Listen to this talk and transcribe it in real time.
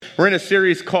We're in a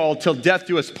series called Till Death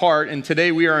Do Us Part, and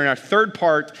today we are in our third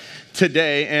part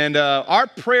today. And our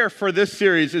prayer for this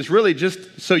series is really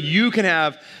just so you can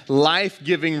have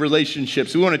life-giving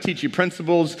relationships. We want to teach you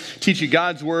principles, teach you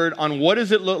God's word on what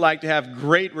does it look like to have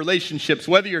great relationships.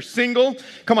 Whether you're single,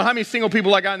 come on, how many single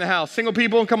people I got in the house? Single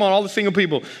people? Come on, all the single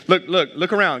people.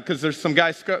 Look around, because there's some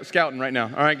guys scouting right now.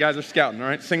 All right, guys are scouting, all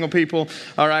right? Single people,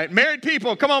 all right. Married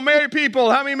people, come on, married people.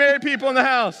 How many married people in the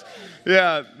house?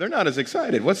 Yeah, they're not as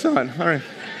excited. What's on? All right.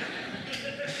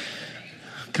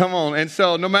 Come on. And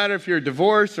so no matter if you're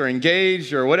divorced or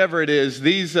engaged or whatever it is,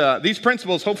 these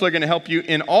principles hopefully are going to help you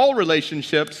in all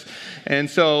relationships. And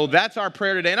so that's our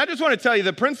prayer today. And I just want to tell you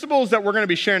the principles that we're going to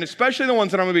be sharing, especially the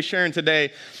ones that I'm going to be sharing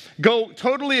today, go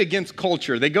totally against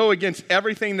culture. They go against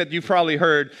everything that you've probably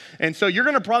heard. And so you're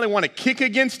going to probably want to kick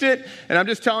against it. And I'm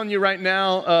just telling you right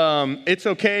now, it's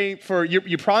okay for you.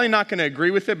 You're probably not going to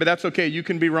agree with it, but that's okay. You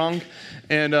can be wrong.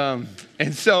 And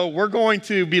so we're going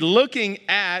to be looking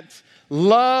at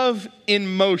Love in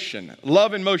Motion.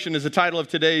 Love in Motion is the title of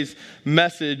today's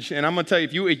message. And I'm going to tell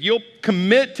you, if you'll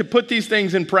commit to put these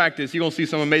things in practice, you're going to see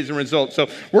some amazing results. So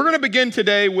we're going to begin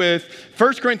today with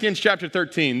 1 Corinthians chapter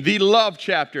 13, the love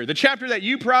chapter. The chapter that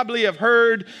you probably have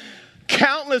heard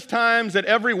countless times at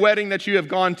every wedding that you have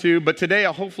gone to, but today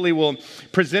I hopefully will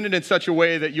present it in such a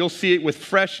way that you'll see it with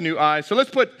fresh new eyes. So let's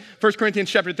put 1 Corinthians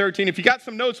chapter 13. If you got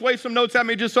some notes, wave some notes at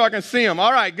me just so I can see them.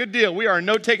 All right, good deal. We are a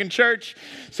note-taking church,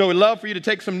 so we'd love for you to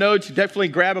take some notes. Definitely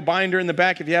grab a binder in the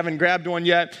back if you haven't grabbed one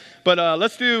yet. But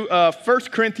let's do 1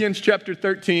 Corinthians chapter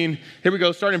 13. Here we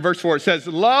go, starting in verse 4. It says,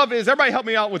 everybody help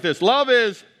me out with this. Love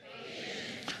is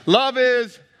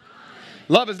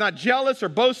not jealous or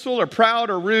boastful or proud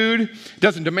or rude. It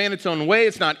doesn't demand its own way.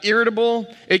 It's not irritable.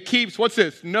 It keeps, what's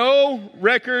this? No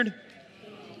record.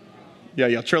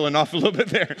 Yeah, trailing off a little bit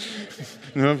there.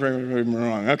 No,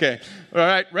 wrong. Okay. All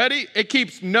right, ready? It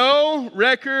keeps no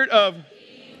record of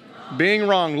being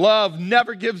wrong. Love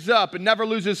never gives up. It never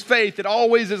loses faith. It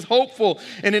always is hopeful,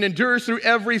 and it endures through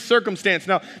every circumstance.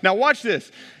 Now watch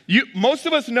this. Most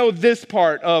of us know this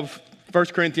part of 1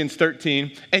 Corinthians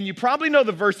 13, and you probably know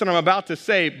the verse that I'm about to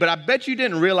say, but I bet you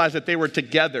didn't realize that they were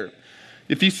together.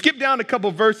 If you skip down a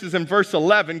couple verses in verse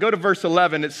 11, go to verse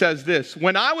 11, it says this: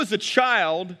 when I was a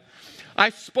child, I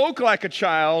spoke like a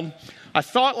child, I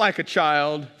thought like a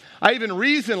child, I even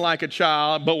reasoned like a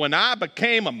child, but when I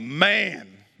became a man,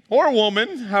 or a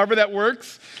woman, however that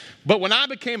works, but when I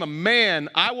became a man,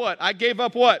 I gave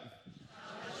up what?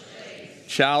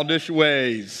 Childish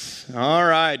ways. All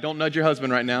right, don't nudge your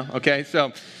husband right now. Okay,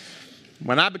 so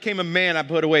when I became a man, I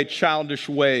put away childish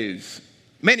ways.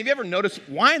 Man, have you ever noticed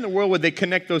why in the world would they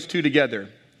connect those two together?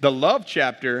 The love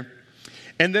chapter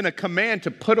and then a command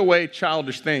to put away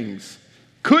childish things.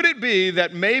 Could it be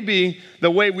that maybe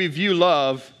the way we view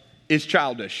love is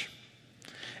childish?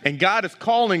 And God is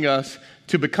calling us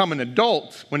to become an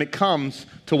adult when it comes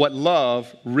to what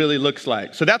love really looks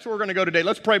like. So that's where we're going to go today.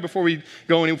 Let's pray before we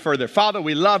go any further. Father,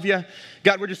 we love you.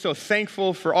 God, we're just so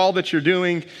thankful for all that you're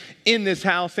doing in this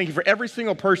house. Thank you for every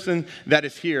single person that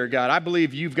is here, God. I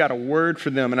believe you've got a word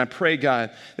for them, and I pray,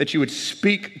 God, that you would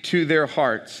speak to their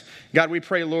hearts. God, we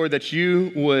pray, Lord, that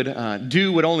you would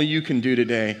do what only you can do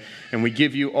today, and we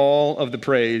give you all of the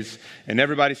praise. And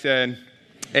everybody said,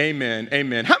 amen,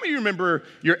 amen. How many of you remember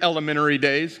your elementary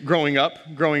days growing up?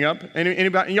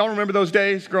 Anybody? Y'all remember those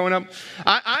days growing up?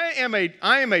 I am a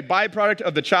byproduct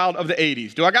of the child of the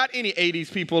 80s. Do I got any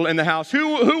 80s people in the house?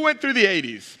 Who went through the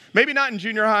 80s? Maybe not in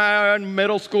junior high,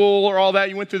 middle school, or all that.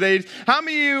 You went through the 80s. How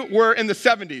many of you were in the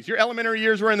 70s? Your elementary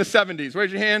years were in the 70s.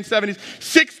 Raise your hand, 70s.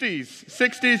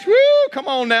 60s. Woo, come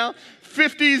on now.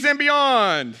 50s and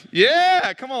beyond.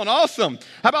 Yeah, come on, awesome.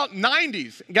 How about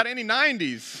 90s? Got any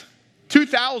 90s?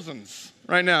 2000s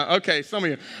right now. Okay, some of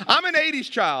you. I'm an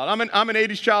 80s child. I'm an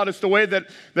 80s child. It's the way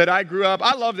that I grew up.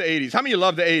 I love the 80s. How many of you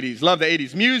love the 80s? Love the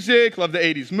 80s music, love the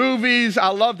 80s movies. I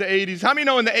love the 80s. How many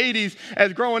know in the 80s,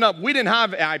 as growing up, we didn't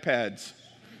have iPads?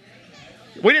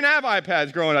 We didn't have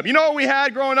iPads growing up. You know what we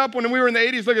had growing up when we were in the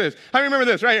 80s? Look at this. How many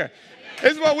remember this right here?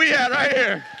 This is what we had right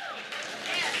here.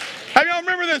 How many of y'all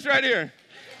remember this right here?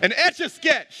 An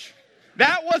Etch-a-Sketch.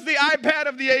 That was the iPad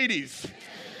of the 80s.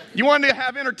 You wanted to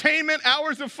have entertainment,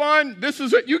 hours of fun. This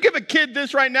is it. You give a kid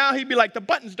this right now, he'd be like, the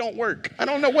buttons don't work. I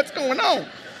don't know what's going on.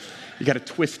 You got to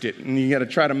twist it, and you got to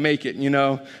try to make it, you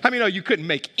know. How many know you couldn't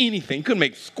make anything? You couldn't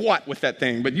make squat with that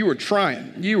thing, but you were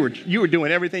trying. You were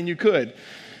doing everything you could.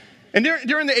 And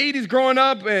during the 80s growing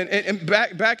up and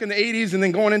back in the 80s and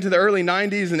then going into the early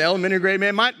 90s in elementary grade,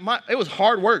 man, it was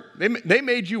hard work. They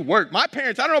made you work. My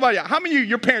parents, I don't know about you, how many of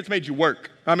your parents made you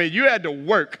work? I mean, you had to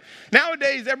work.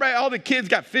 Nowadays, all the kids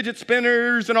got fidget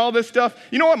spinners and all this stuff.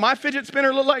 You know what my fidget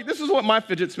spinner looked like? This is what my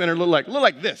fidget spinner looked like. It looked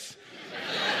like this.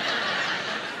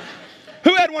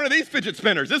 Who had one of these fidget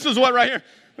spinners? This is what right here.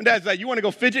 My dad's like, you want to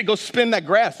go fidget? Go spin that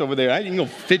grass over there. You can go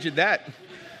fidget that.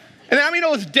 And I mean, it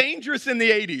was dangerous in the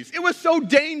 80s. It was so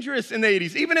dangerous in the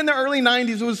 80s. Even in the early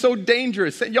 90s, it was so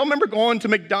dangerous. Y'all remember going to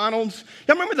McDonald's?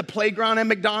 Y'all remember the playground at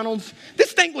McDonald's?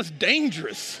 This thing was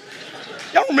dangerous.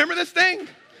 Y'all remember this thing?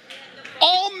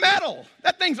 All metal.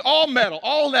 That thing's all metal.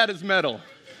 All that is metal.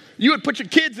 You would put your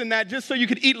kids in that just so you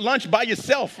could eat lunch by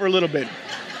yourself for a little bit.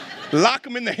 Lock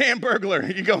them in the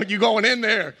Hamburglar. You going in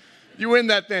there. You in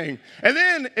that thing. And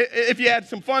then if you had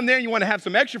some fun there and you want to have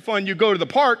some extra fun, you go to the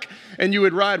park and you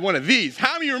would ride one of these.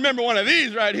 How many of you remember one of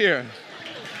these right here?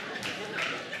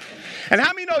 And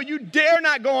how many know you dare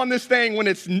not go on this thing when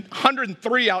it's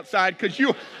 103 outside because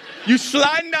you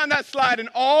sliding down that slide and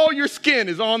all your skin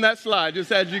is on that slide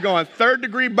just as you're going.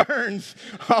 3rd-degree burns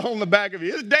all on the back of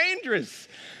you. It's dangerous.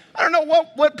 I don't know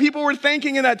what people were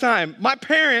thinking in that time. My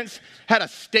parents had a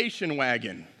station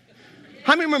wagon.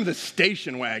 How many remember the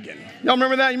station wagon? Y'all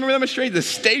remember that? You remember that, Mr. Straight? The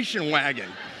station wagon.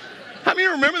 How many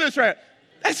remember this, right?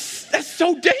 That's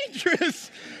so dangerous.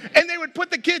 And they would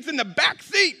put the kids in the back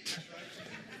seat.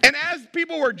 And as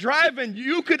people were driving,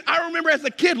 I remember as a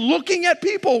kid looking at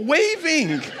people,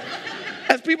 waving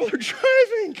as people were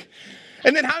driving.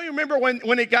 And then how do you remember when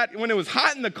it was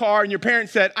hot in the car and your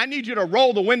parents said, I need you to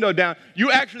roll the window down?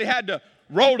 You actually had to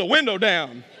roll the window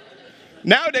down.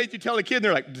 Nowadays, you tell a kid,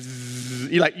 they're like,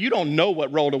 you don't know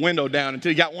what rolled a window down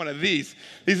until you got one of these.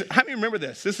 How many remember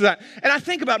this? This is that. And I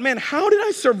think about, man, how did I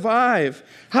survive?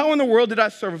 How in the world did I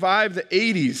survive the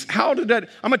 80s? I'm going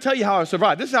to tell you how I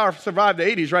survived. This is how I survived the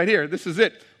 80s right here. This is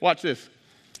it. Watch this.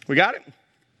 We got it?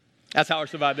 That's how I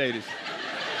survived the 80s.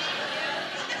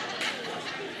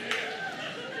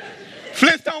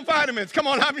 Flintstone vitamins. Come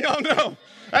on, how many of y'all know?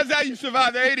 That's how you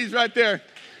survive the 80s right there.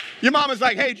 Your mama's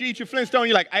like, hey, did you eat your Flintstone?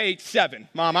 You're like, I ate 7.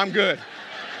 Mom, I'm good.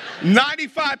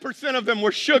 95% of them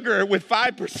were sugar with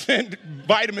 5%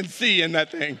 vitamin C in that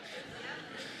thing.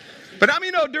 But I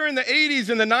mean, during the 80s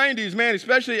and the 90s, man,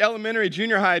 especially elementary,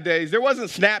 junior high days, there wasn't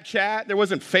Snapchat, there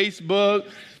wasn't Facebook,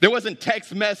 there wasn't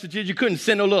text messages. You couldn't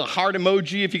send a little heart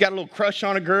emoji if you got a little crush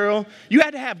on a girl. You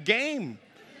had to have game.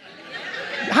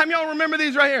 How many of y'all remember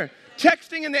these right here?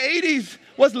 Texting in the 80s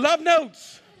was love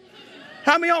notes.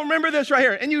 How many of y'all remember this right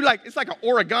here? And it's like an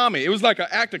origami. It was like an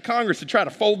act of Congress to try to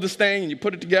fold this thing and you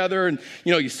put it together and,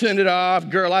 you send it off.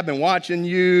 Girl, I've been watching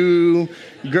you.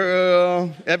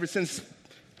 Girl, ever since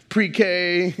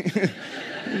pre-K.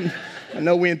 I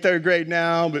know we're in 3rd grade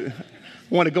now, but I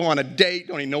want to go on a date.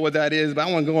 Don't even know what that is, but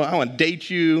I want to date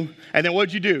you. And then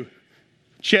what'd you do?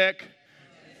 Check.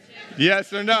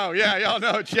 Yes or no. Yeah, y'all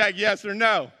know. Check yes or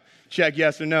no. Check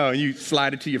yes or no. And you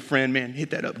slide it to your friend, man, hit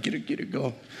that up, get it,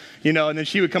 go. And then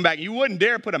she would come back. You wouldn't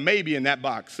dare put a maybe in that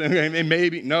box.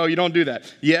 Maybe. No, you don't do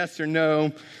that. Yes or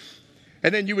no.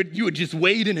 And then you would just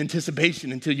wait in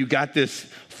anticipation until you got this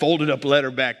folded up letter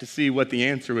back to see what the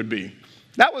answer would be.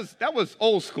 That was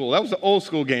old school. That was an old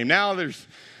school game. Now there's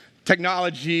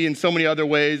technology in so many other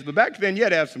ways. But back then you had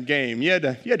to have some game. You had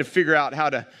to figure out how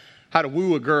to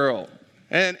woo a girl.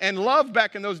 And love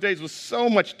back in those days was so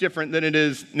much different than it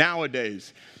is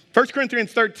nowadays. 1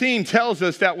 Corinthians 13 tells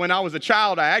us that when I was a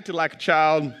child, I acted like a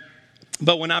child,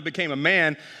 but when I became a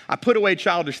man, I put away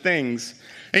childish things.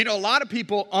 And a lot of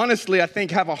people, honestly, I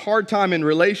think, have a hard time in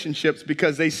relationships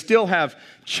because they still have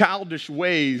childish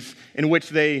ways in which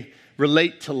they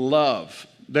relate to love.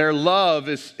 Their love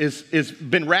is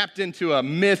been wrapped into a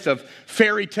myth of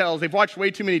fairy tales. They've watched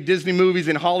way too many Disney movies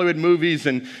and Hollywood movies.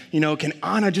 And, can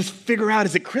Anna just figure out,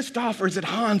 is it Kristoff or is it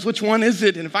Hans? Which one is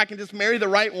it? And if I can just marry the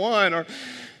right one, or,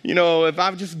 if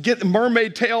I just get the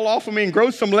mermaid tail off of me and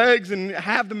grow some legs and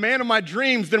have the man of my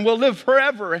dreams, then we'll live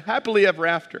forever, happily ever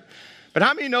after. But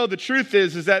how many know the truth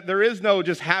is that there is no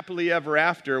just happily ever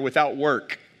after without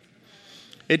work?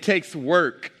 It takes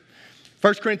work.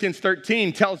 1 Corinthians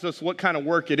 13 tells us what kind of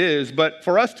work it is, but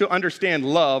for us to understand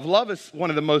love is one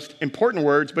of the most important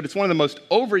words, but it's one of the most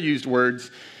overused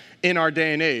words in our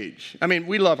day and age. I mean,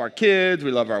 we love our kids,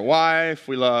 we love our wife,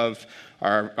 we love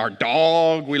our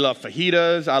dog, we love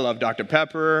fajitas, I love Dr.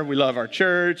 Pepper, we love our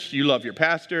church, you love your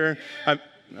pastor.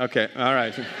 Okay, all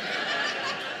right.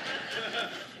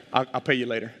 I'll pay you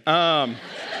later. But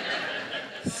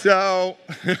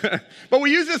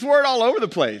we use this word all over the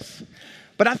place.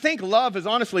 But I think love has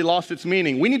honestly lost its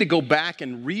meaning. We need to go back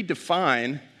and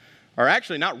redefine or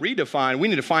actually not redefine, we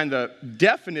need to find the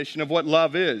definition of what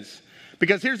love is.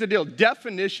 Because here's the deal,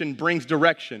 definition brings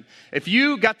direction. If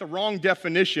you got the wrong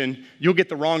definition, you'll get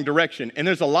the wrong direction. And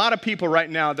there's a lot of people right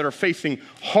now that are facing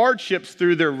hardships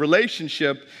through their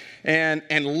relationship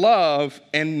and love,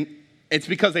 and it's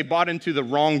because they bought into the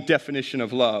wrong definition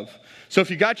of love. So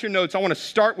if you got your notes, I want to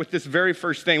start with this very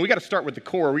first thing. We got to start with the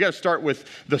core. We got to start with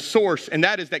the source, and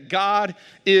that is that God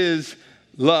is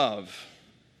love.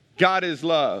 God is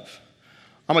love.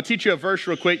 I'm going to teach you a verse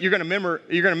real quick. You're going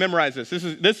to memorize this.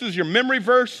 This is your memory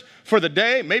verse for the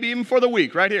day, maybe even for the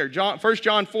week, right here. 1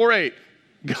 John 4:8.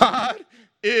 God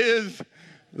is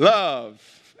love.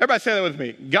 Everybody say that with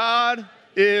me. God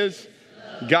is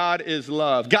love. God is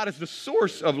love. God is the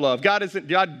source of love. God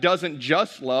doesn't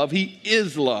just love. He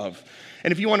is love.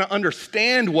 And if you want to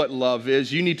understand what love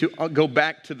is, you need to go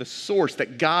back to the source,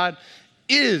 that God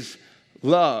is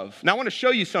love. Now I want to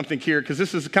show you something here, because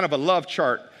this is kind of a love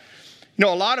chart. You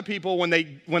know, a lot of people, when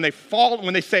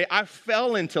they say, I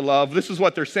fell into love, this is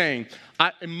what they're saying.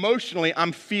 Emotionally,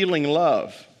 I'm feeling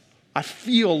love. I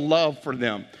feel love for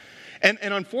them. And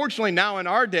unfortunately, now in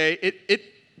our day,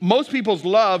 most people's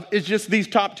love is just these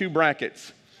top two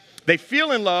brackets. They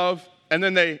feel in love, and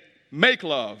then they make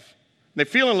love. They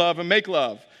feel in love and make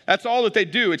love. That's all that they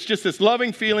do. It's just this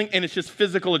loving feeling, and it's just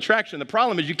physical attraction. The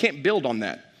problem is you can't build on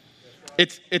that.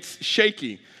 It's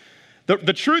shaky.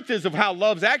 The truth is of how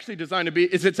love's actually designed to be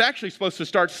is it's actually supposed to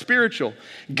start spiritual.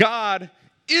 God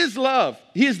is love.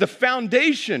 He is the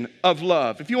foundation of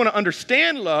love. If you want to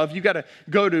understand love, you got to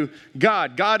go to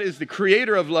God. God is the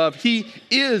creator of love. He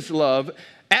is love.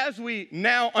 As we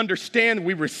now understand,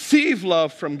 we receive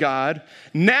love from God.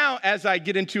 Now, as I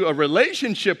get into a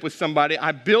relationship with somebody,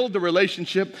 I build the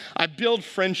relationship, I build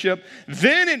friendship.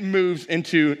 Then it moves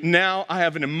into, now I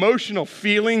have an emotional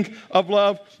feeling of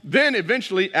love. Then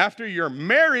eventually, after you're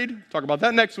married, talk about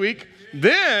that next week,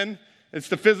 then it's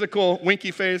the physical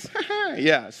winky face.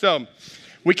 Yeah, so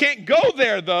we can't go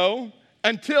there, though,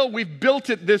 until we've built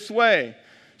it this way.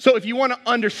 So if you want to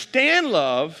understand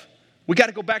love, we got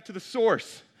to go back to the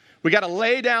source. We got to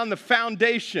lay down the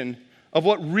foundation of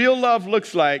what real love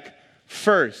looks like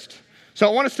first. So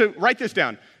I want us to write this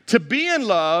down. To be in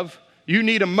love, you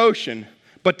need emotion,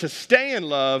 but to stay in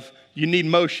love, you need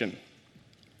motion.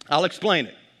 I'll explain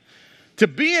it. To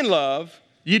be in love,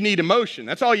 you need emotion.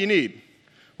 That's all you need.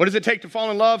 What does it take to fall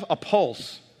in love? A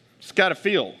pulse. It's got to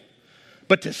feel.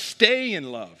 But to stay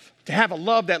in love, to have a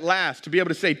love that lasts, to be able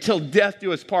to say, till death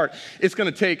do us part, it's going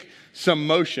to take some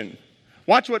motion.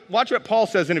 Watch what Paul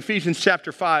says in Ephesians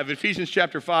chapter 5. Ephesians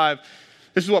chapter 5,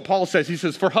 this is what Paul says. He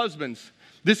says, for husbands,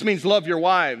 this means love your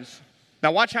wives.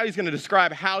 Now watch how he's going to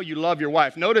describe how you love your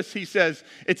wife. Notice he says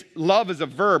love is a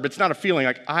verb. It's not a feeling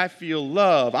like I feel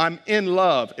love. I'm in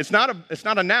love. It's not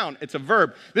a noun. It's a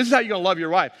verb. This is how you're going to love your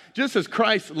wife. Just as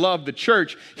Christ loved the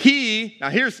church, now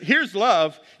here's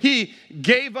love. He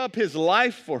gave up his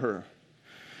life for her.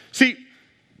 See,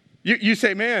 you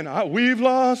say, man, we've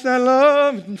lost that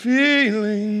love and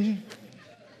feeling.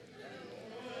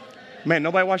 Man,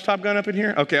 nobody watched Top Gun up in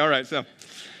here? Okay, all right. So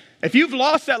if you've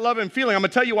lost that love and feeling, I'm going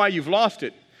to tell you why you've lost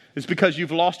it. It's because you've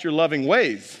lost your loving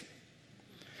ways.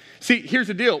 See, here's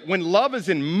the deal. When love is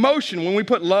in motion, when we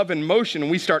put love in motion and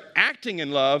we start acting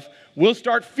in love, we'll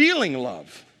start feeling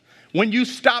love. When you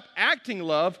stop acting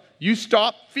love, you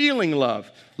stop feeling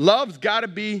love. Love's got to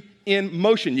be in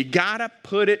motion. You got to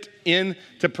put it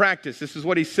into practice. This is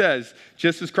what he says.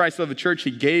 Just as Christ loved the church,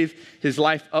 he gave his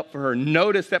life up for her.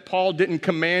 Notice that Paul didn't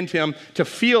command him to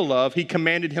feel love. He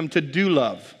commanded him to do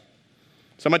love.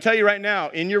 So I'm going to tell you right now,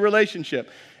 in your relationship,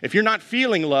 if you're not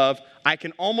feeling love, I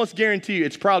can almost guarantee you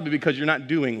it's probably because you're not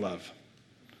doing love.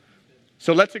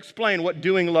 So let's explain what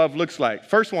doing love looks like.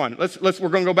 First one, we're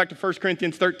going to go back to 1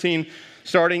 Corinthians 13,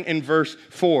 starting in verse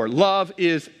 4. Love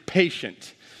is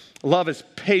patient. Love is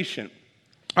patient.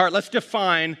 All right, let's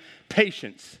define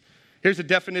patience. Here's a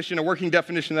definition, a working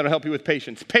definition that'll help you with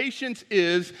patience. Patience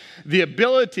is the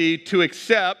ability to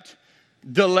accept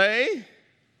delay,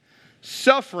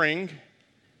 suffering,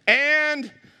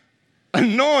 and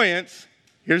annoyance.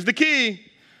 Here's the key.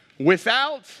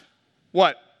 Without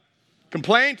what?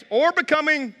 Complaint or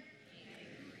becoming?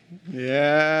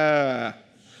 Yeah.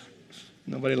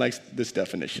 Nobody likes this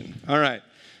definition. All right.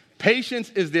 Patience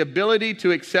is the ability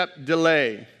to accept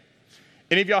delay.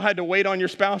 Any of y'all had to wait on your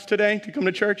spouse today to come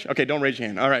to church? Okay, don't raise your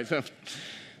hand. All right. So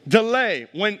delay.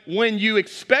 When you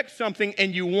expect something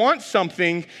and you want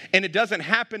something and it doesn't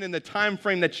happen in the time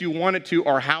frame that you want it to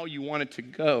or how you want it to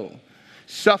go.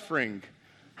 Suffering.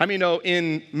 How many know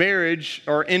in marriage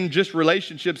or in just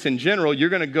relationships in general, you're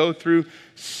going to go through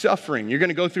suffering. You're going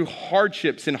to go through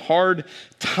hardships and hard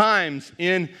times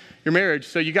in your marriage.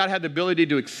 So you got to have the ability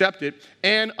to accept it.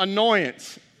 And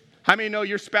annoyance. How many know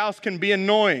your spouse can be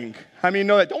annoying? How many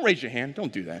know that? Don't raise your hand.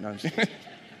 Don't do that. No,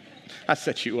 I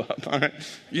set you up, all right?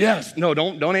 Yes. No,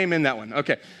 don't aim in that one.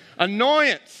 Okay.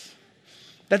 Annoyance.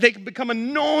 That they can become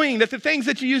annoying. That the things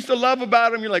that you used to love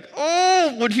about them, you're like,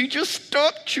 oh, would he just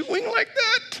stop chewing like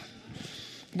that?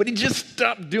 Would he just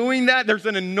stop doing that? There's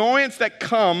an annoyance that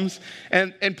comes.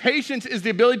 And patience is the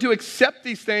ability to accept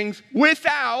these things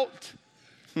without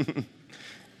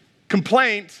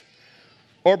complaint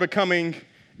or becoming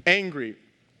angry.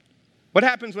 What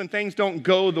happens when things don't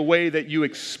go the way that you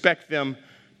expect them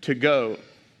to go?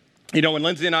 You know, when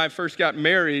Lindsay and I first got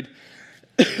married,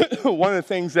 one of the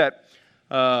things that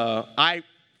I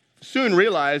soon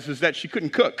realized is that she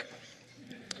couldn't cook.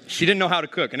 She didn't know how to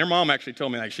cook. And her mom actually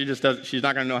told me, like, she's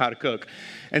not going to know how to cook.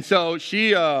 And so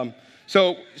she's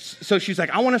like,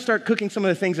 I want to start cooking some of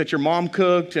the things that your mom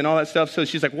cooked and all that stuff. So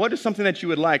she's like, what is something that you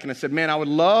would like? And I said, man,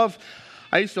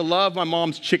 I used to love my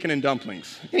mom's chicken and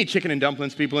dumplings. Any chicken and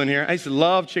dumplings people in here? I used to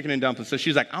love chicken and dumplings. So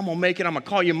she's like, I'm going to make it. I'm going to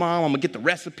call your mom. I'm going to get the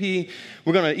recipe.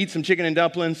 We're going to eat some chicken and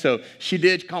dumplings. So she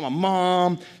did. She called my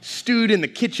mom, stewed in the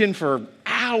kitchen for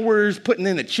hours, putting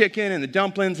in the chicken and the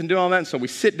dumplings and doing all that. And so we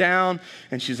sit down,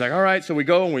 and she's like, all right. So we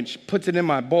go, and she puts it in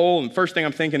my bowl. And first thing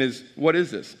I'm thinking is, what is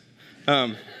this?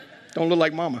 Don't look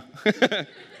like mama.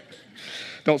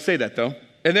 Don't say that, though.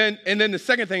 And then the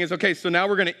second thing is, okay, so now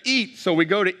we're going to eat. So we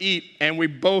go to eat, and we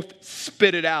both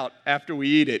spit it out after we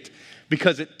eat it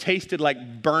because it tasted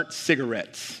like burnt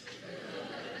cigarettes.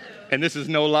 And this is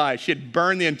no lie. She had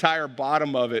burned the entire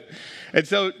bottom of it. And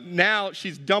so now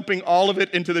she's dumping all of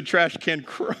it into the trash can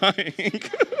crying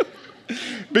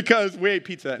because we ate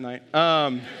pizza that night.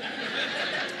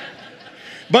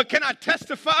 But can I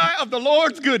testify of the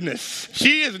Lord's goodness?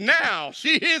 She is now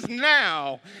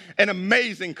an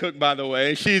amazing cook, by the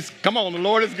way. Come on, the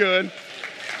Lord is good.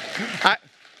 I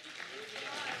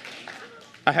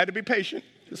had to be patient,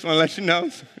 just want to let you know.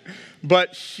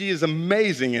 But she is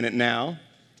amazing in it now.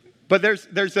 But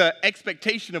there's an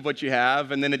expectation of what you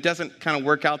have, and then it doesn't kind of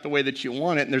work out the way that you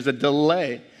want it, and there's a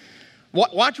delay.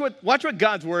 Watch what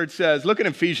God's word says. Look at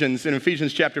Ephesians, in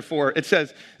Ephesians chapter 4. It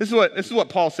says, this is what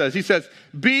Paul says. He says,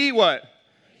 be what?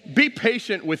 Be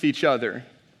patient with each other.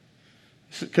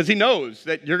 Because he knows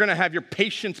that you're going to have your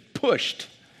patience pushed.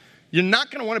 You're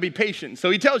not going to want to be patient. So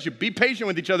he tells you, be patient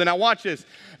with each other. Now watch this.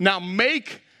 Now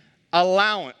make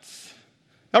allowance.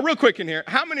 Now real quick in here,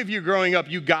 how many of you growing up,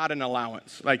 you got an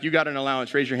allowance? Like you got an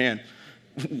allowance, raise your hand.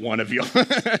 One of you.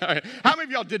 How many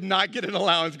of y'all did not get an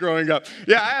allowance growing up?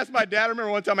 Yeah, I asked my dad. I remember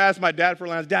one time I asked my dad for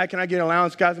allowance. Dad, can I get an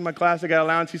allowance? Guys in my class, I got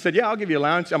allowance. He said, yeah, I'll give you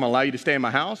allowance. I'm going to allow you to stay in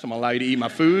my house. I'm going to allow you to eat my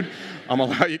food. I'm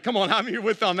going to allow you. Come on, how many are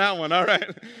with on that one? All right.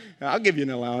 I'll give you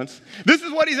an allowance. This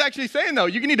is what he's actually saying, though.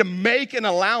 You need to make an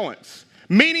allowance,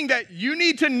 meaning that you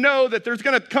need to know that there's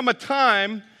going to come a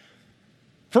time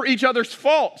for each other's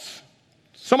faults.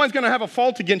 Someone's going to have a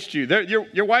fault against you.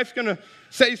 Your wife's going to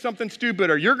say something stupid,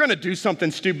 or you're going to do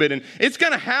something stupid, and it's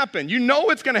going to happen. You know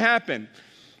it's going to happen.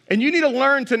 And you need to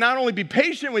learn to not only be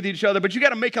patient with each other, but you got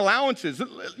to make allowances.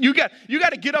 You got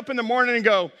to get up in the morning and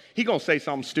go, he going to say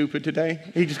something stupid today.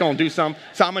 He just going to do something.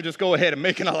 So I'm going to just go ahead and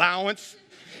make an allowance.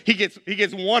 He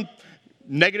gets one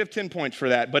negative 10 points for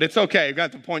that, but it's okay. We've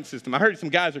got the point system. I heard some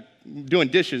guys are doing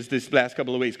dishes this last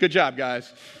couple of weeks. Good job,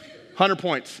 guys. 100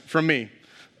 points from me.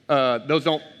 Those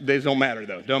don't matter,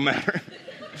 though. Don't matter.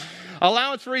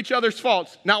 Allowance for each other's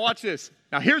faults. Now watch this.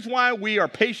 Now here's why we are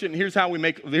patient. Here's why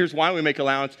we make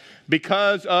allowance.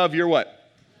 Because of your what?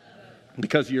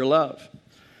 Because of your love.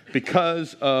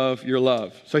 Because of your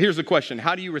love. So here's the question.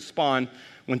 How do you respond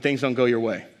when things don't go your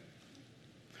way?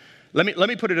 Let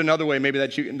me put it another way, maybe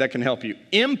that can help you.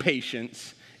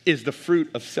 Impatience is the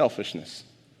fruit of selfishness.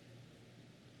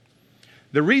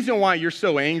 The reason why you're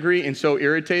so angry and so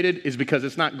irritated is because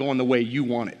it's not going the way you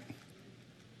want it.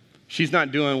 She's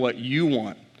not doing what you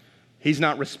want. He's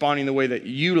not responding the way that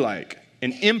you like.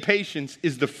 And impatience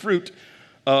is the fruit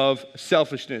of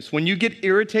selfishness. When you get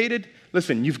irritated,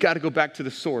 listen, you've got to go back to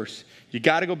the source. You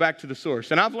got to go back to the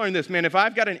source. And I've learned this, man, if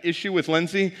I've got an issue with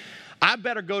Lindsay, I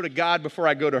better go to God before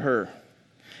I go to her.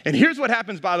 And here's what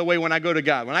happens, by the way, when I go to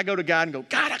God. When I go to God and go,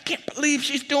 God, I can't believe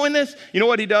she's doing this. You know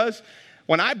what he does?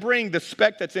 When I bring the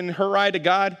speck that's in her eye to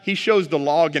God, he shows the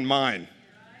log in mine.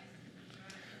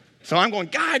 So I'm going,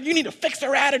 God, you need to fix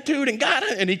her attitude.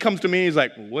 And he comes to me, he's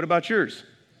like, well, what about yours?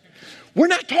 We're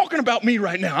not talking about me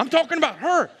right now. I'm talking about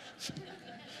her.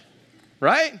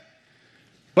 Right?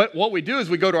 But what we do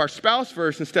is we go to our spouse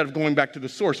first instead of going back to the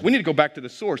source. We need to go back to the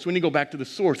source. We need to go back to the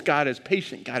source. God is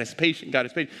patient. God is patient. God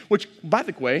is patient. Which, by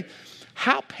the way,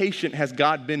 how patient has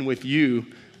God been with you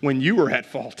when you were at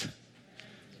fault?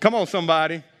 Come on,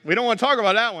 somebody. We don't want to talk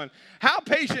about that one. How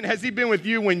patient has he been with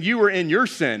you when you were in your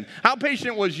sin? How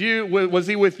patient was he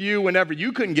with you whenever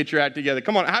you couldn't get your act together?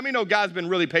 Come on, how many know God's been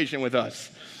really patient with us?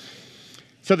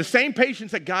 So the same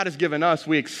patience that God has given us,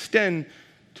 we extend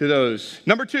to those.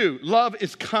 Number 2, love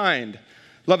is kind.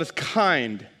 Love is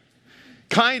kind.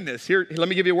 Kindness, here, let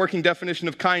me give you a working definition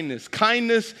of kindness.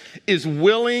 Kindness is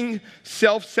willing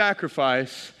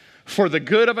self-sacrifice for the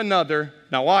good of another.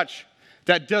 Now watch,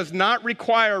 that does not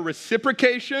require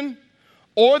reciprocation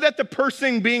or that the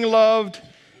person being loved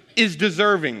is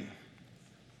deserving.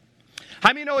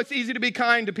 How many know it's easy to be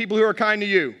kind to people who are kind to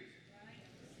you?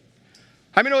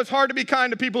 How many know it's hard to be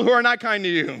kind to people who are not kind to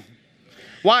you?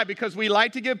 Why? Because we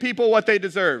like to give people what they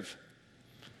deserve.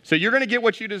 So you're going to get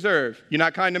what you deserve. You're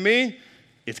not kind to me?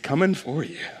 It's coming for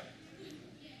you.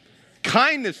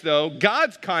 Kindness, though,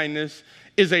 God's kindness,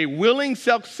 is a willing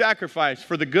self-sacrifice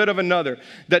for the good of another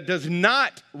that does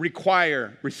not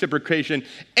require reciprocation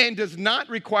and does not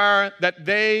require that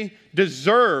they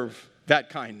deserve that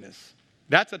kindness.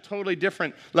 That's a totally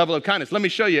different level of kindness. Let me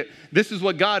show you. This is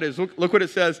what God is. Look what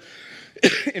it says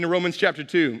in Romans chapter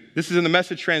 2. This is in the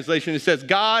Message translation. It says,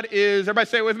 God is, everybody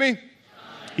say it with me?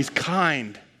 He's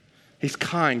kind. He's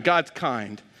kind. God's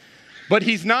kind. But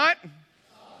he's not.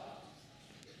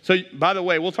 So, by the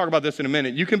way, we'll talk about this in a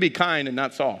minute. You can be kind and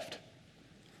not soft.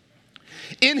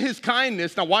 In his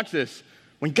kindness, now watch this.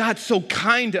 When God's so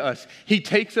kind to us, he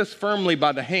takes us firmly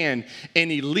by the hand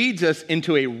and he leads us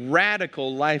into a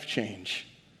radical life change.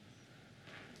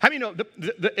 How many know,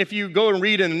 if you go and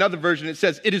read in another version, it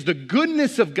says, it is the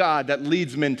goodness of God that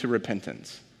leads men to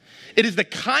repentance. It is the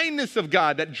kindness of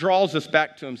God that draws us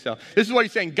back to himself. This is what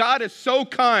he's saying. God is so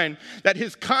kind that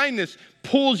his kindness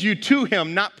pulls you to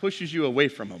him, not pushes you away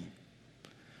from him.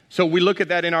 So we look at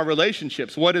that in our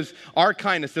relationships. What is our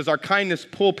kindness? Does our kindness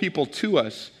pull people to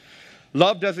us?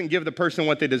 Love doesn't give the person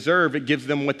what they deserve. It gives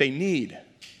them what they need.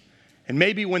 And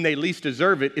maybe when they least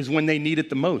deserve it is when they need it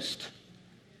the most.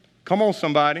 Come on,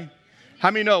 somebody.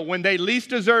 How many know when they least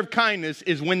deserve kindness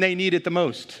is when they need it the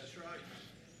most? That's right.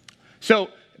 So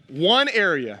one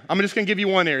area, I'm just going to give you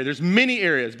one area. There's many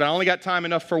areas, but I only got time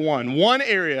enough for one. One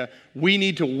area we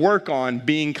need to work on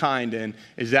being kind in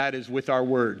is with our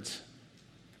words.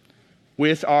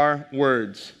 With our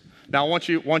words. Now I want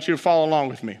you to follow along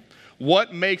with me.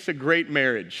 What makes a great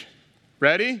marriage?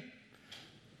 Ready?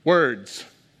 Words.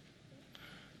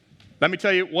 Let me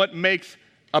tell you what makes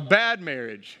a bad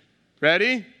marriage.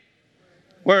 Ready?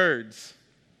 Words.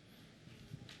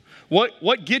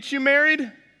 What gets you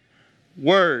married?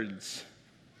 Words.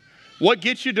 What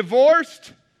gets you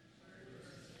divorced?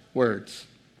 Words.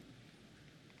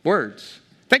 Words.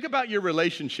 Think about your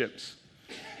relationships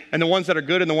and the ones that are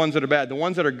good and the ones that are bad. The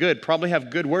ones that are good probably have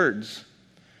good words,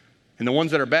 and the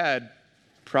ones that are bad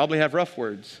probably have rough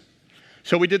words.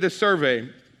 So we did this survey.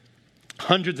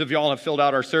 Hundreds of y'all have filled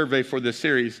out our survey for this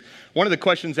series. One of the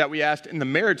questions that we asked in the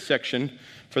marriage section,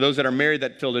 for those that are married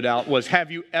that filled it out, was,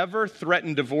 have you ever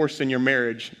threatened divorce in your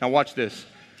marriage? Now watch this.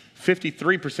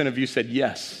 53% of you said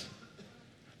yes.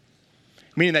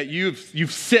 Meaning that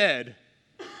you've said,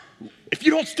 if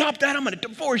you don't stop that, I'm going to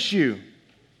divorce you.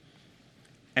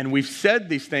 And we've said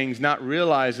these things not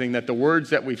realizing that the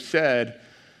words that we've said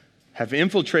have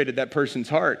infiltrated that person's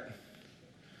heart.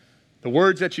 The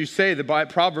words that you say, the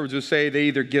Proverbs will say they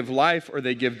either give life or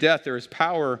they give death. There is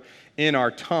power in our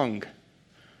tongue.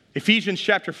 Ephesians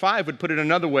chapter 5 would put it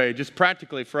another way, just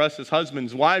practically for us as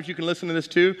husbands. Wives, you can listen to this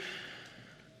too.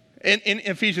 In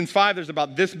Ephesians 5, there's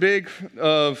about this big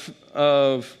of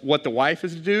what the wife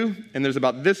is to do, and there's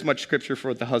about this much scripture for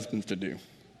what the husband's to do.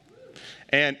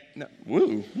 And,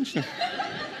 woo.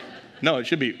 No, it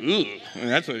should be, ooh.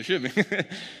 That's what it should be.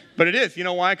 But it is. You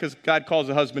know why? Because God calls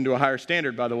the husband to a higher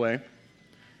standard, by the way.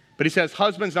 But he says,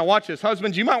 husbands, now watch this.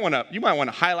 Husbands, you might want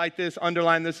to highlight this,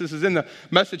 underline this. This is in the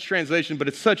Message translation, but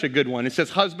it's such a good one. It says,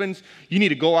 husbands, you need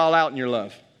to go all out in your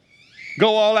love.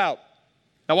 Go all out.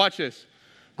 Now watch this.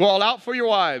 Go all out for your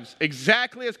wives,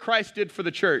 exactly as Christ did for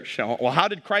the church. Well, how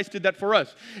did Christ did that for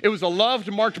us? It was a love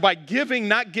marked by giving,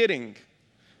 not getting.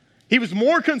 He was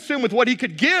more consumed with what he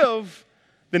could give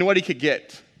than what he could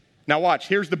get. Now watch,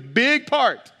 here's the big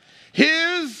part.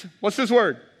 What's this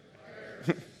word?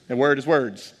 The word is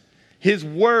words. His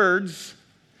words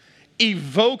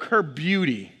evoke her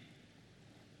beauty.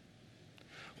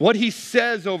 What he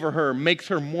says over her makes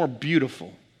her more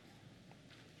beautiful.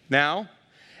 Now,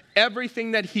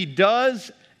 everything that he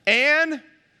does and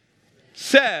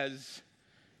says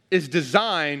is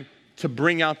designed to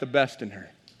bring out the best in her.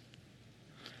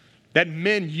 That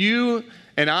men, you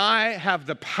and I have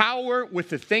the power with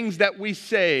the things that we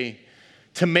say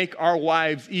to make our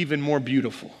wives even more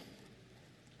beautiful.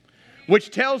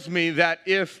 Which tells me that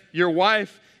if your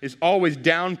wife is always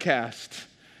downcast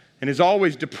and is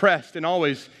always depressed and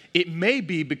always, it may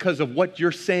be because of what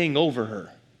you're saying over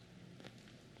her.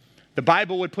 The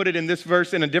Bible would put it in this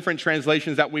verse in a different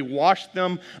translations that we wash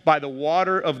them by the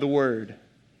water of the word.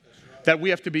 That we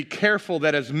have to be careful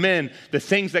that as men, the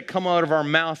things that come out of our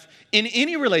mouth in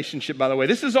any relationship, by the way,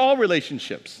 this is all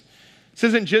relationships. This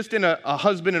isn't just in a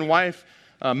husband and wife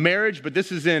marriage, but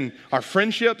this is in our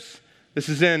friendships. This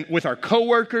is with our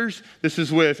coworkers. This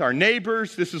is with our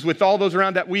neighbors. This is with all those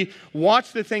around, that we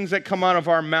watch the things that come out of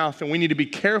our mouth, and we need to be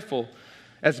careful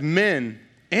as men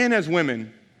and as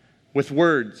women with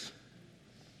words.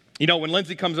 You know, when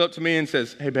Lindsay comes up to me and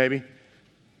says, "Hey, baby,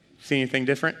 see anything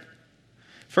different?"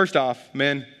 First off,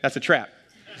 men, that's a trap.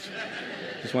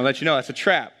 Just want to let you know, that's a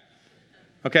trap.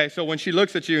 Okay, so when she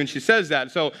looks at you and she says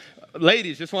that, so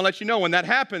ladies, just want to let you know, when that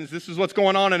happens, this is what's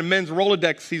going on in a men's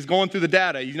Rolodex. He's going through the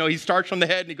data. You know, he starts from the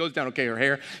head and he goes down. Okay, her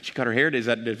hair, she cut her hair. Is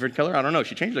that a different color? I don't know.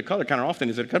 She changed the color kind of often.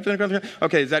 Is it a different color?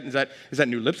 Okay, is that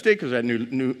new lipstick? Is that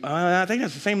new? I think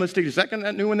that's the same lipstick. Is that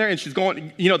new one there? And she's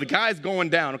going, you know, the guy's going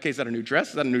down. Okay, is that a new dress?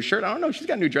 Is that a new shirt? I don't know. She's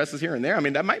got new dresses here and there. I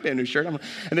mean, that might be a new shirt. And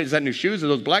then, is that new shoes? Are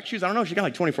those black shoes? I don't know. She's got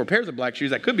like 24 pairs of black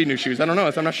shoes. That could be new shoes. I don't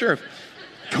know. I'm not sure.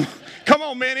 Come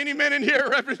on, man. Any men in here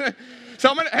represent?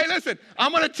 So hey, listen,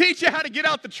 I'm going to teach you how to get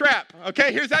out the trap,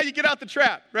 okay? Here's how you get out the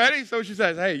trap. Ready? So she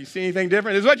says, "Hey, you see anything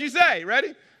different?" This is what you say.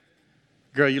 Ready?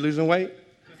 "Girl, you losing weight?"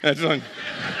 That's one.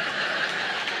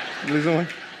 You losing weight?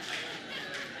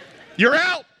 You're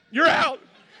out. You're out.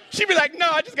 She'd be like, "No,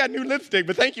 I just got new lipstick,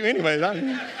 but thank you anyways. I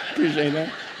appreciate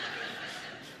that."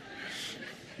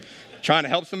 Trying to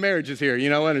help some marriages here,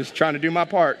 you know, and just trying to do my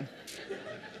part.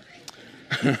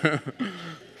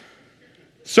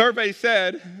 Survey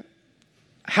said,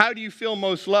 how do you feel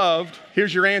most loved?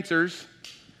 Here's your answers.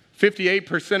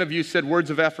 58% of you said words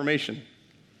of affirmation.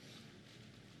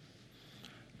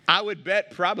 I would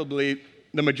bet probably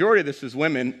the majority of this is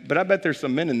women, but I bet there's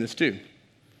some men in this too.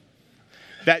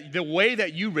 That the way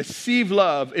that you receive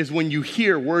love is when you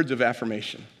hear words of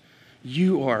affirmation.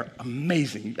 You are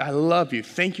amazing. I love you.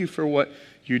 Thank you for what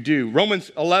you do.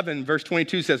 Romans 11, verse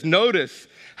 22 says, notice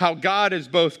how God is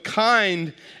both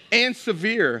kind and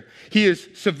severe. He is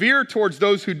severe towards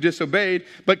those who disobeyed,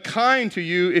 but kind to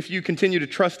you if you continue to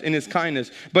trust in his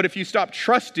kindness. But if you stop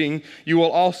trusting, you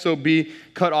will also be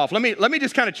cut off. Let me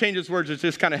just kind of change his words to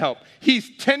just kind of help.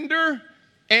 He's tender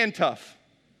and tough.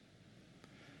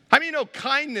 How many of you know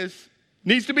kindness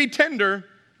needs to be tender,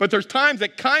 but there's times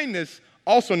that kindness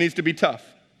also needs to be tough?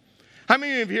 How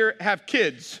many of you here have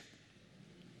kids?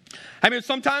 I mean,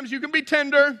 sometimes you can be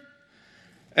tender,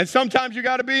 and sometimes you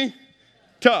got to be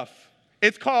tough.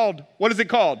 It's called, what is it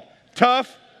called?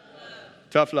 Tough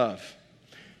love. Tough love.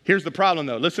 Here's the problem,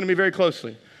 though. Listen to me very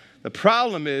closely. The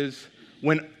problem is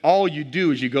when all you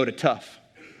do is you go to tough,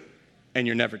 and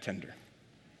you're never tender.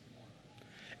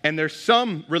 And there's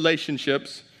some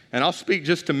relationships, and I'll speak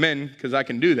just to men because I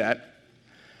can do that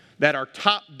are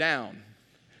top down.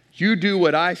 You do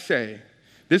what I say.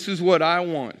 This is what I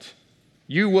want.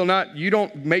 You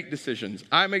don't make decisions.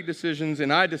 I make decisions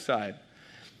and I decide.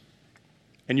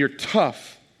 And you're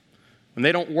tough. When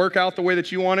they don't work out the way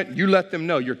that you want it, you let them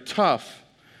know. You're tough.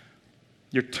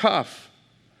 You're tough.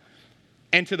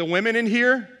 And to the women in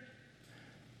here,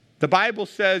 the Bible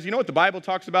says, you know what the Bible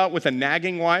talks about with a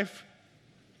nagging wife?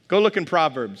 Go look in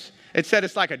Proverbs. It said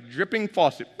it's like a dripping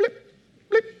faucet. Blip,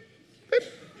 blip, blip,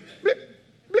 blip,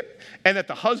 blip. And that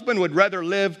the husband would rather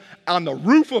live on the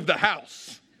roof of the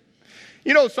house.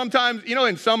 You know, sometimes, you know,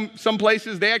 in some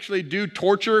places, they actually do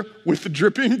torture with the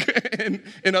dripping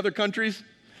in other countries.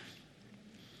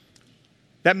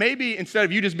 That maybe instead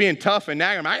of you just being tough and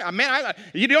nagging,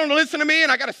 you don't listen to me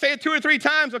and I got to say it 2 or 3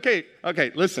 times. Okay,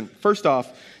 listen. First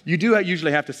off, you do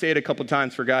usually have to say it a couple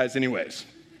times for guys anyways.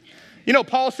 You know,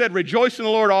 Paul said, rejoice in the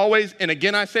Lord always. And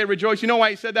again, I say rejoice. You know why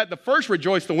he said that? The first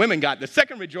rejoice the women got. The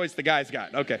second rejoice the guys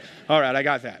got. Okay, all right, I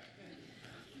got that.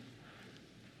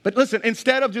 But listen,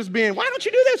 instead of just being, why don't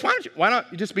you do this? Why don't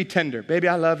you just be tender? Baby,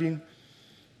 I love you.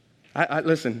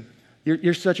 Listen,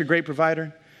 you're such a great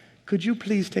provider. Could you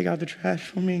please take out the trash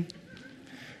for me?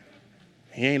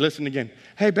 He ain't listening again.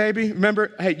 Hey, baby,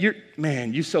 remember? Hey,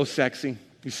 you're so sexy.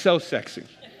 You're so sexy.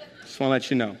 Just want to let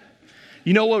you know.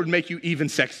 You know what would make you even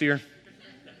sexier?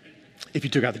 If you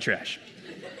took out the trash.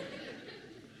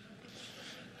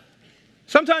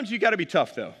 Sometimes you got to be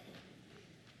tough, though.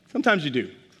 Sometimes you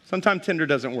do. Sometimes tender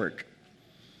doesn't work.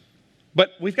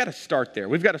 But we've got to start there.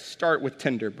 We've got to start with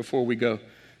tender before we go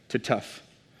to tough.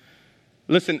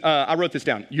 Listen, I wrote this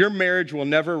down. Your marriage will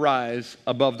never rise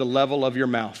above the level of your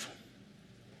mouth.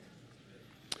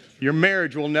 Your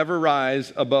marriage will never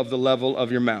rise above the level of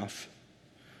your mouth.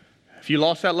 If you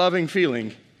lost that loving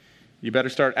feeling, you better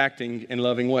start acting in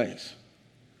loving ways.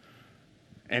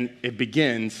 And it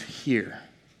begins here.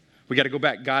 We got to go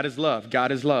back. God is love.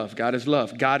 God is love. God is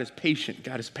love. God is patient.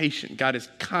 God is patient. God is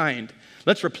kind.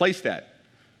 Let's replace that.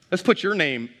 Let's put your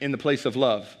name in the place of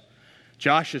love.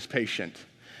 Josh is patient.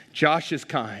 Josh is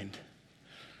kind.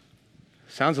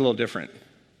 Sounds a little different.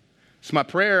 It's my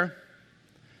prayer.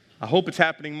 I hope it's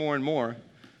happening more and more.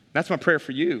 That's my prayer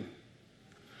for you.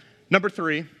 Number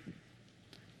 3, I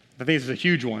think this is a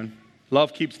huge one.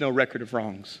 Love keeps no record of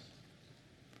wrongs.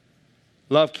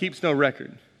 Love keeps no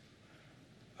record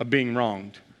of being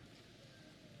wronged.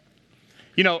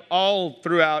 You know, all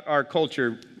throughout our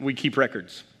culture, we keep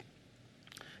records.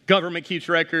 Government keeps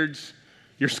records.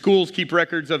 Your schools keep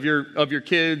records of your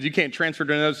kids. You can't transfer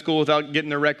to another school without getting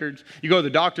their records. You go to the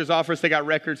doctor's office, they got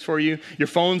records for you. Your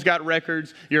phone's got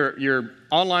records. Your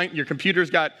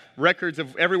computer's got records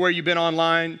of everywhere you've been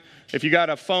online. If you got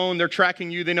a phone, they're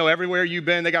tracking you. They know everywhere you've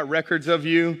been. They got records of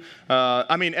you.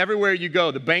 Everywhere you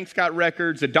go, the bank's got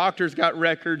records. The doctor's got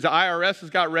records. The IRS has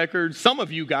got records. Some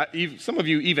of you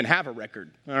even have a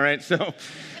record. All right, so.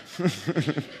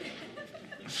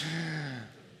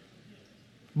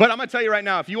 But I'm going to tell you right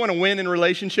now, if you want to win in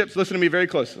relationships, listen to me very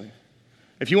closely.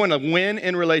 If you want to win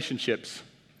in relationships,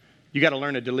 you got to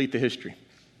learn to delete the history.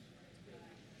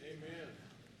 Amen.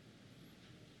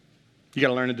 You got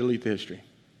to learn to delete the history.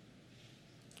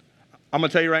 I'm going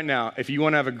to tell you right now, if you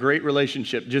want to have a great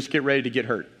relationship, just get ready to get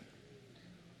hurt.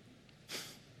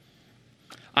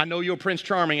 I know your Prince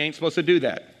Charming ain't supposed to do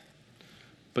that.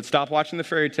 But stop watching the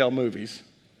fairy tale movies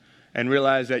and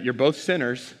realize that you're both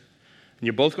sinners. And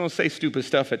you're both going to say stupid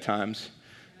stuff at times.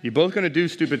 You're both going to do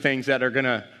stupid things that are going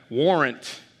to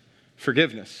warrant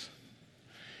forgiveness.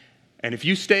 And if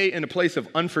you stay in a place of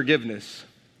unforgiveness,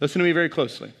 listen to me very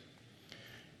closely.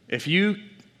 If you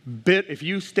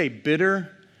stay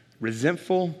bitter,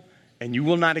 resentful, and you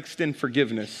will not extend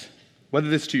forgiveness, whether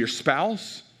this to your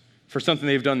spouse for something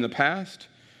they've done in the past,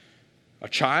 a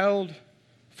child,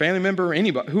 family member,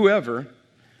 anybody, whoever,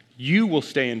 you will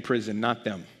stay in prison, not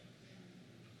them.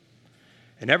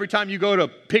 And every time you go to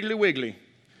Piggly Wiggly,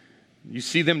 you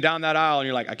see them down that aisle and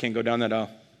you're like, I can't go down that aisle.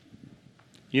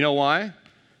 You know why?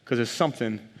 Because it's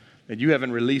something that you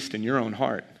haven't released in your own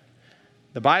heart.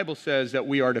 The Bible says that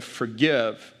we are to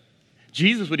forgive.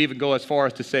 Jesus would even go as far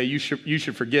as to say you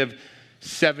should forgive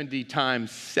 70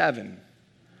 times 7.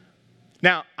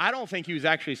 Now, I don't think he was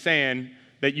actually saying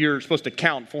that you're supposed to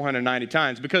count 490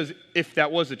 times, because if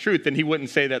that was the truth, then he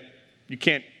wouldn't say that you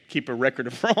can't keep a record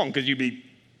of wrong, because you'd be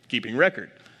keeping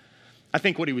record. I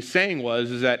think what he was saying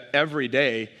is that every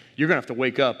day you're going to have to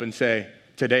wake up and say,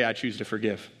 today I choose to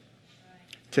forgive.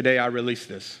 Today I release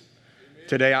this.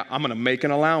 Today I'm going to make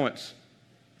an allowance.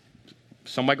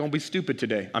 Somebody going to be stupid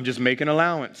today. I'm just making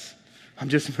allowance.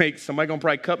 Somebody going to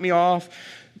probably cut me off.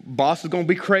 Boss is going to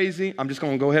be crazy. I'm just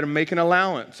going to go ahead and make an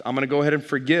allowance. I'm going to go ahead and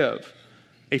forgive.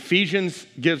 Ephesians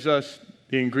gives us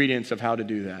the ingredients of how to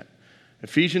do that.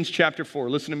 Ephesians chapter 4,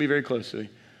 listen to me very closely,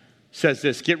 says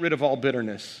this: get rid of all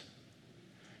bitterness.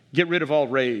 Get rid of all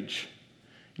rage.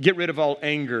 Get rid of all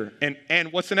anger.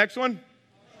 And what's the next one?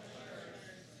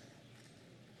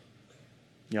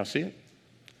 Y'all see it?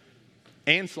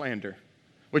 And slander.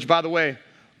 Which, by the way,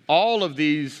 all of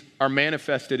these are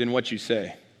manifested in what you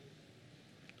say.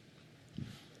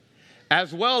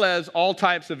 As well as all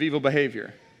types of evil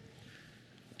behavior.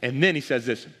 And then he says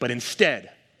this: but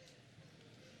instead,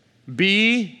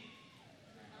 be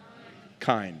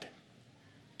kind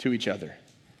to each other.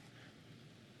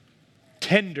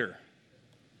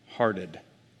 Tender-hearted.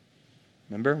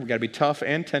 Remember, we got to be tough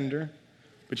and tender,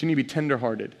 but you need to be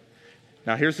tender-hearted.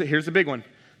 Now, here's the big one.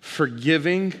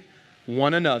 Forgiving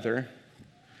one another,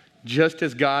 just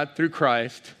as God, through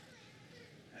Christ,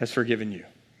 has forgiven you.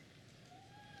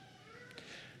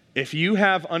 If you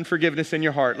have unforgiveness in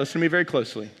your heart, listen to me very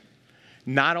closely.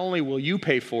 Not only will you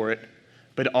pay for it,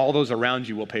 but all those around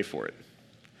you will pay for it.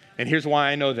 And here's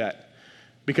why I know that.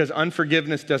 Because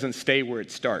unforgiveness doesn't stay where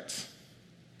it starts.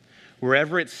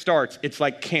 Wherever it starts, it's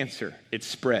like cancer. It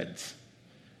spreads.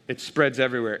 It spreads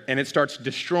everywhere. And it starts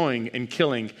destroying and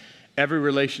killing every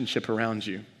relationship around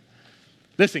you.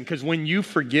 Listen, because when you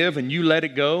forgive and you let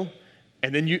it go,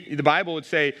 and then the Bible would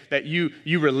say that you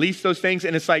release those things,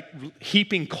 and it's like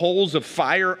heaping coals of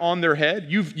fire on their head.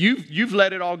 You've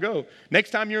let it all go.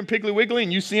 Next time you're in Piggly Wiggly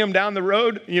and you see them down the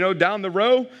road, down the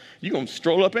row, you're going to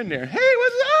stroll up in there. Hey,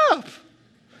 what's up?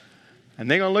 And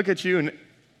they're going to look at you, and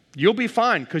you'll be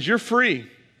fine because you're free.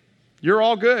 You're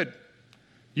all good.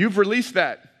 You've released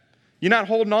that. You're not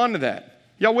holding on to that.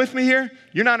 Y'all with me here?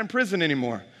 You're not in prison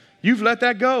anymore. You've let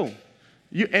that go.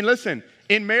 And listen,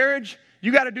 in marriage,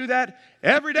 You got to do that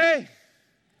every day.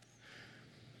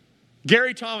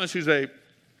 Gary Thomas, who's a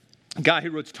guy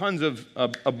who wrote tons of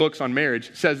books on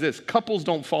marriage, says this: couples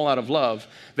don't fall out of love,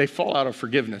 they fall out of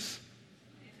forgiveness.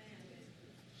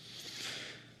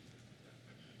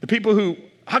 The people who,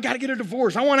 I got to get a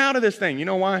divorce, I want out of this thing. You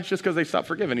know why? It's just because they stopped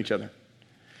forgiving each other.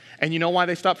 And you know why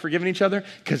they stopped forgiving each other?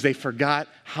 Because they forgot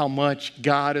how much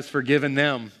God has forgiven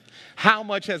them. How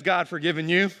much has God forgiven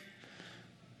you?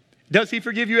 Does he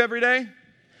forgive you every day?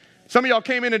 Some of y'all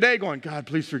came in today going, God,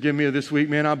 please forgive me this week,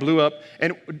 man, I blew up.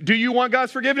 And do you want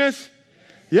God's forgiveness?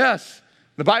 Yes.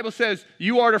 The Bible says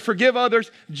you are to forgive others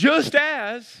just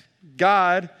as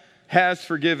God has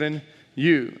forgiven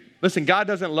you. Listen, God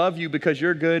doesn't love you because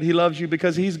you're good. He loves you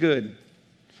because he's good.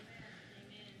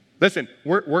 Listen,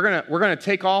 we're gonna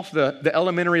take off the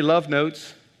elementary love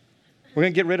notes. We're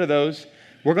going to get rid of those.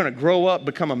 We're going to grow up,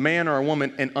 become a man or a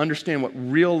woman, and understand what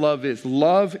real love is.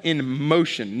 Love in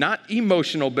motion, not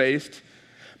emotional-based,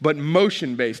 but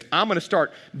motion-based. I'm going to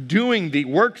start doing the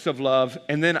works of love,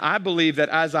 and then I believe that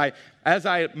as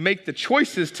I make the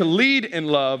choices to lead in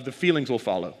love, the feelings will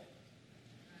follow.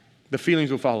 The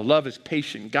feelings will follow. Love is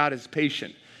patient. God is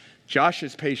patient. Josh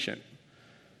is patient.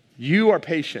 You are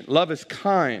patient. Love is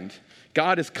kind.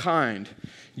 God is kind.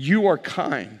 You are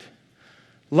kind.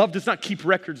 Love does not keep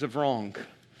records of wrong.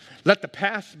 Let the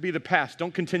past be the past.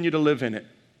 Don't continue to live in it,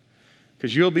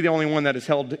 because you'll be the only one that is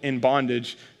held in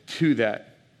bondage to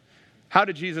that. How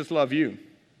did Jesus love you?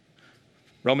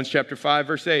 Romans chapter 5,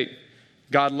 verse 8.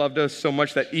 God loved us so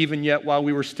much that even yet while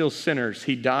we were still sinners,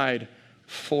 he died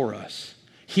for us.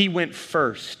 He went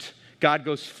first. God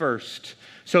goes first.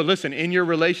 So listen, in your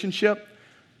relationship,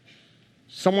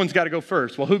 someone's got to go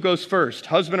first. Well, who goes first?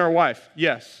 Husband or wife?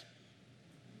 Yes.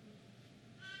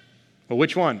 Well,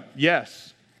 which one?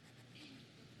 Yes.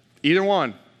 Either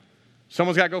one.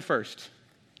 Someone's got to go first.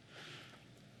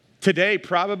 Today,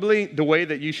 probably the way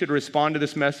that you should respond to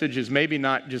this message is maybe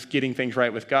not just getting things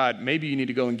right with God. Maybe you need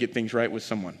to go and get things right with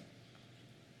someone.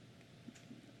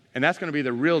 And that's going to be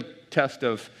the real test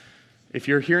of, if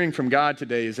you're hearing from God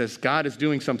today, is as God is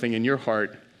doing something in your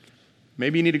heart,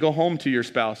 maybe you need to go home to your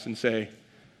spouse and say,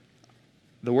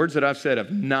 the words that I've said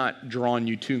have not drawn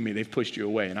you to me. They've pushed you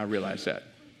away, and I realize that.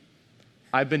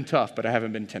 I've been tough, but I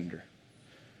haven't been tender.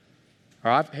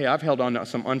 Or I've held on to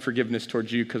some unforgiveness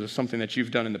towards you because of something that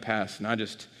you've done in the past, and I want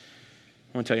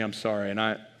to tell you I'm sorry, and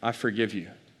I forgive you.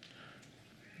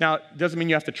 Now, it doesn't mean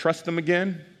you have to trust them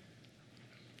again.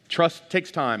 Trust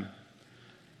takes time.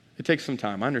 It takes some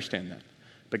time. I understand that.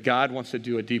 But God wants to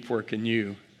do a deep work in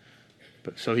you,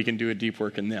 so he can do a deep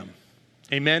work in them.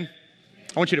 Amen?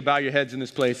 I want you to bow your heads in this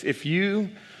place. If you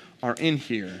are in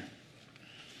here,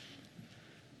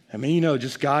 I mean,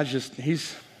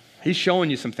 he's showing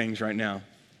you some things right now.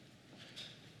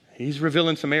 He's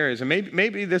revealing some areas. And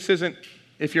maybe this isn't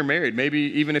if you're married, maybe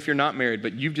even if you're not married,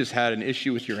 but you've just had an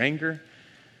issue with your anger.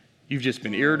 You've just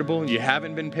been irritable. You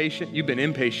haven't been patient. You've been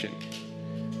impatient.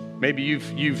 Maybe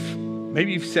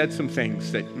you've said some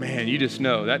things that, man, you just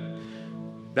know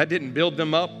that didn't build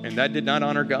them up, and that did not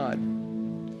honor God.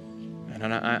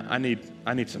 And I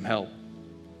need some help.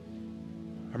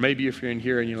 Or maybe if you're in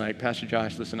here and you're like, Pastor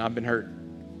Josh, listen, I've been hurt.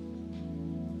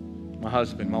 My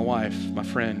husband, my wife, my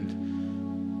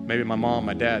friend, maybe my mom,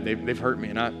 my dad, they've hurt me,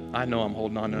 and I know I'm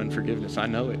holding on to unforgiveness. I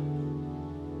know it.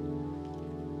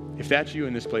 If that's you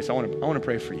in this place, I want to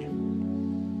pray for you.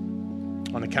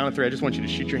 On the count of 3, I just want you to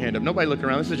shoot your hand up. Nobody look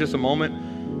around. This is just a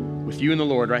moment with you and the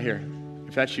Lord right here.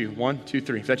 If that's you, 1, 2,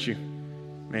 3. If that's you,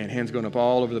 man, hands going up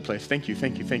all over the place. Thank you,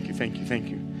 thank you, thank you, thank you, thank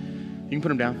you. You can put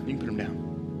them down. You can put them down.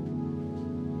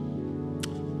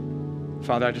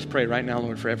 Father, I just pray right now,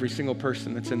 Lord, for every single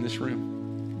person that's in this room.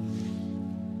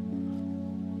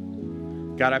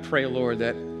 God, I pray, Lord,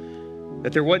 that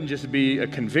there wouldn't just be a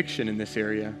conviction in this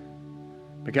area,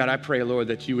 but God, I pray, Lord,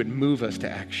 that you would move us to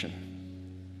action.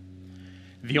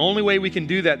 The only way we can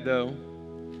do that, though,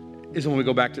 is when we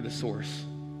go back to the source.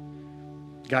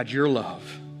 God, your love.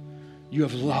 You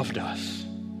have loved us.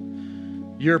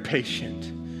 You're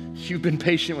patient. You've been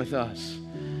patient with us.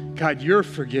 God, you're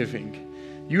forgiving.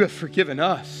 You have forgiven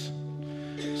us.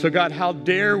 So God, how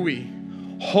dare we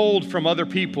hold from other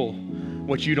people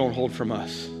what you don't hold from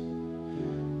us?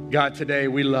 God, today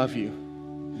we love you.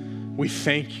 We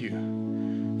thank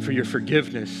you for your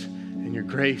forgiveness and your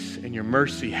grace and your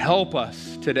mercy. Help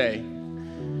us today.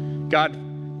 God,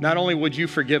 not only would you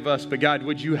forgive us, but God,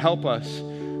 would you help us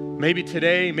maybe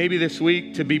today, maybe this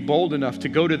week, to be bold enough to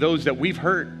go to those that we've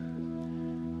hurt.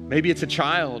 Maybe it's a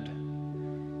child.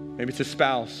 Maybe it's a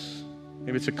spouse.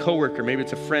 Maybe it's a coworker, maybe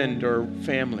it's a friend or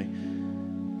family.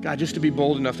 God, just to be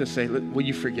bold enough to say, will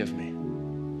you forgive me?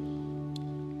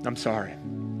 I'm sorry.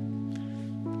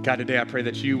 God, today I pray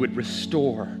that you would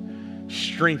restore,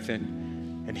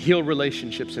 strengthen, and heal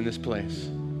relationships in this place.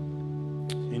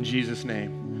 In Jesus'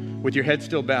 name. With your head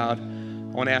still bowed,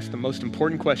 I want to ask the most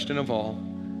important question of all,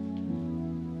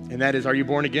 and that is, are you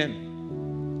born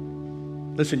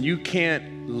again? Listen, you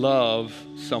can't love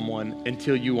someone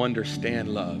until you understand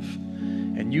love.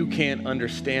 And you can't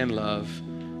understand love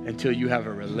until you have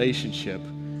a relationship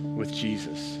with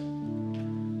Jesus.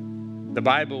 The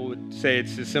Bible would say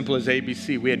it's as simple as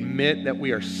ABC. We admit that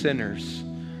we are sinners.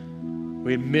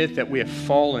 We admit that we have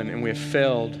fallen and we have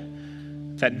failed,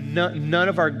 that none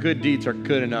of our good deeds are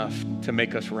good enough to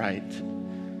make us right.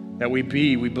 That we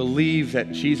believe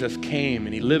that Jesus came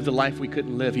and he lived the life we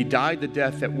couldn't live. He died the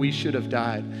death that we should have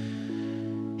died.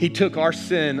 He took our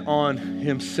sin on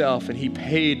himself and he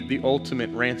paid the ultimate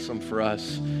ransom for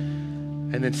us.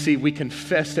 And then we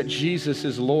confess that Jesus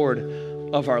is Lord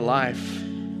of our life.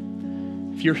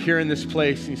 If you're here in this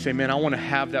place and you say, man, I want to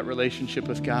have that relationship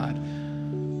with God.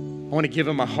 I want to give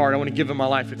him my heart. I want to give him my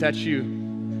life. If that's you,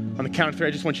 on the count of three,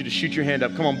 I just want you to shoot your hand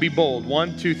up. Come on, be bold.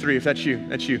 1, 2, 3. If that's you,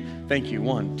 that's you. Thank you.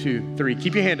 1, 2, 3.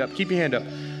 Keep your hand up. Keep your hand up.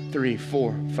 3,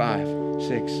 4, 5,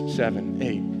 6, 7,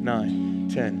 8, 9,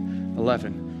 10,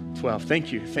 11, 12.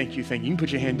 Thank you. Thank you. Thank you. You can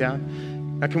put your hand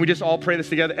down. Now, can we just all pray this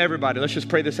together? Everybody, let's just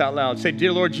pray this out loud. Say,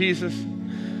 dear Lord Jesus,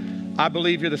 I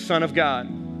believe you're the Son of God.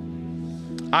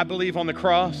 I believe on the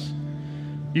cross,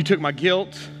 you took my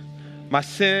guilt, my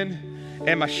sin,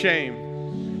 and my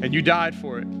shame, and you died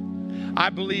for it. I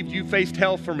believe you faced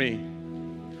hell for me,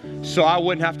 so I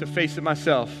wouldn't have to face it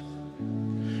myself.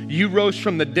 You rose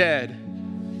from the dead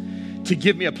to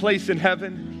give me a place in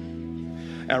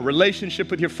heaven, a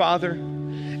relationship with your Father,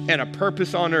 and a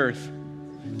purpose on earth.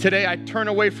 Today, I turn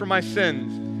away from my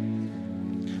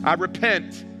sins. I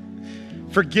repent.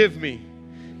 Forgive me.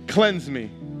 Cleanse me.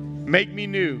 Make me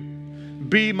new.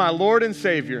 Be my Lord and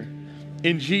Savior.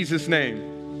 In Jesus'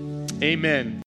 name, amen.